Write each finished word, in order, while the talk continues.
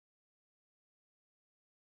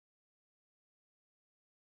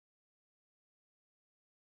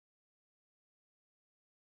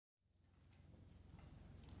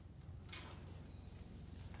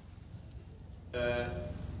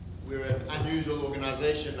We're an unusual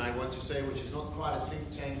organization, I want to say, which is not quite a think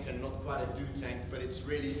tank and not quite a do tank, but it's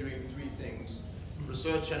really doing three things.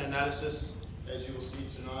 Research and analysis, as you will see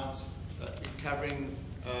tonight, covering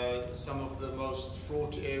some of the most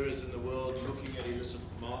fraught areas in the world, looking at illicit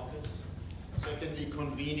markets. Secondly,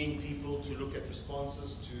 convening people to look at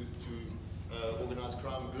responses to organized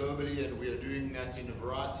crime globally, and we are doing that in a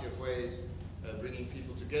variety of ways, bringing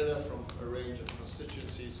people together from a range of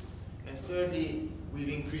constituencies. And thirdly, we've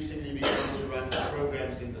increasingly begun to run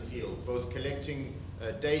programs in the field, both collecting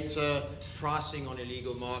data, pricing on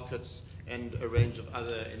illegal markets, and a range of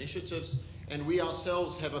other initiatives. And we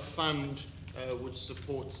ourselves have a fund which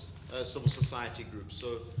supports civil society groups.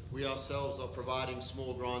 So we ourselves are providing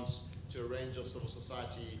small grants to a range of civil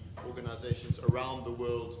society organizations around the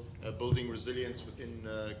world, building resilience within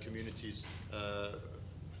communities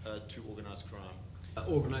to organized crime.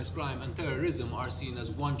 Organized crime and terrorism are seen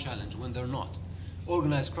as one challenge when they're not.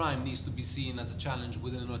 Organized crime needs to be seen as a challenge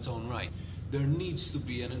within its own right. There needs to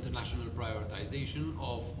be an international prioritization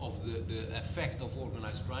of the effect of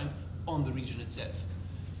organized crime on the region itself.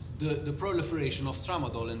 The proliferation of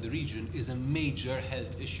tramadol in the region is a major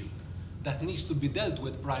health issue that needs to be dealt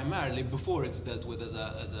with primarily before it's dealt with as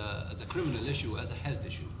a criminal issue, as a health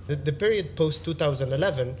issue. The period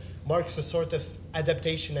post-2011 marks a sort of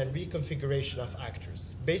adaptation and reconfiguration of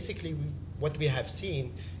actors. Basically, what we have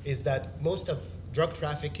seen is that most of drug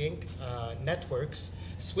trafficking networks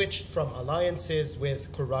switched from alliances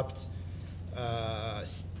with corrupt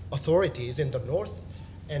authorities in the north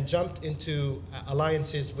and jumped into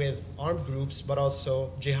alliances with armed groups, but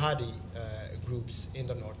also jihadi groups in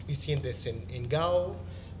the north. We've seen this in Gao,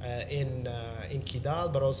 in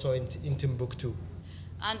Kidal, but also in Timbuktu.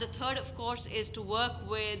 And the third, of course, is to work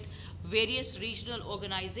with various regional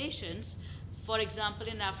organizations, for example,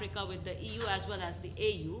 in Africa with the EU as well as the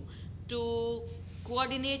AU, to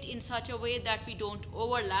coordinate in such a way that we don't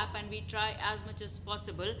overlap, and we try as much as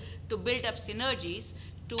possible to build up synergies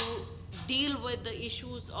to deal with the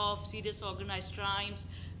issues of serious organized crimes,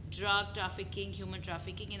 drug trafficking, human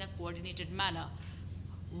trafficking in a coordinated manner.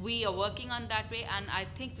 We are working on that way, and I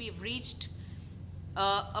think we've reached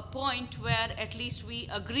a point where at least we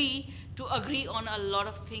agree on a lot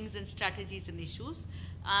of things and strategies and issues,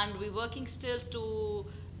 and we're working still to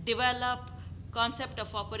develop concept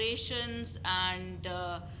of operations and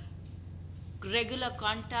regular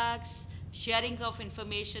contacts, sharing of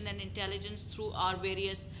information and intelligence through our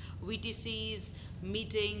various VTCs,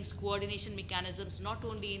 meetings, coordination mechanisms, not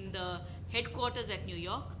only in the headquarters at New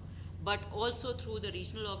York, but also through the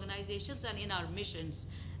regional organizations and in our missions.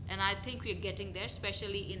 And I think we're getting there,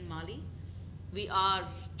 especially in Mali. We are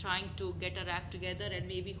trying to get our act together, and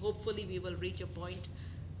maybe hopefully we will reach a point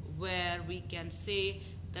where we can say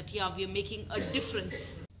that, yeah, we are making a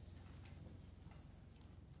difference.